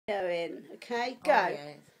Going, okay, go. Oh,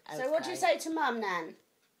 yeah. So what do you say to Mum, Nan?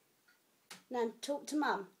 Nan, talk to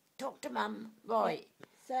Mum. Talk to Mum. Right.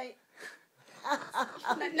 Say.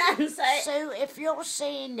 Nan, say. So if you're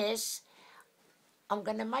seeing this, I'm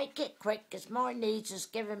going to make it quick because my knees is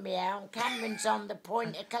giving me out and Cameron's on the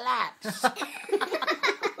point of collapse.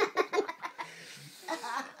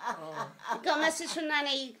 I've got a message from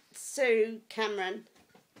Nanny Sue Cameron.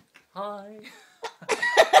 Hi.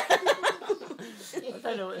 I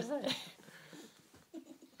don't know what to say.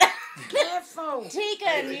 Careful.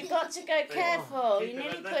 Tegan, you've got to go careful. You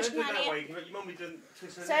nearly pushed Nanny.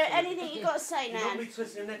 So anything you've got to say, Nan?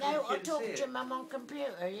 No, I talked to Mum on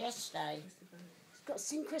computer yesterday. Got to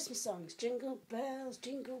sing Christmas songs. Jingle bells,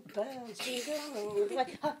 jingle all the way.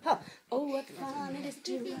 Ha, ha. Oh, what fun it is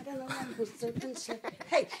to ride on a one-horse open sleigh.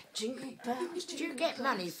 Hey, jingle bells, Do you get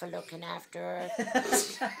money for looking after her?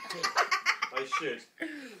 I should.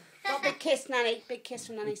 Got a big kiss, Nanny. Big kiss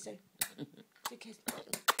from Nanny Sue. Big kiss.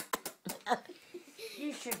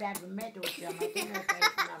 You should have a medal, John. I didn't know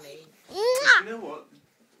about money. You know what?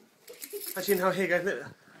 Actually, no, here you go.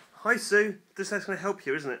 Hi, Sue. This is going to help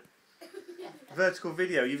you, isn't it? Vertical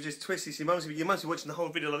video. You've just twisted. You must be watching the whole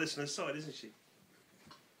video like this on the side, isn't she?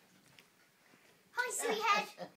 Hi, sweetheart.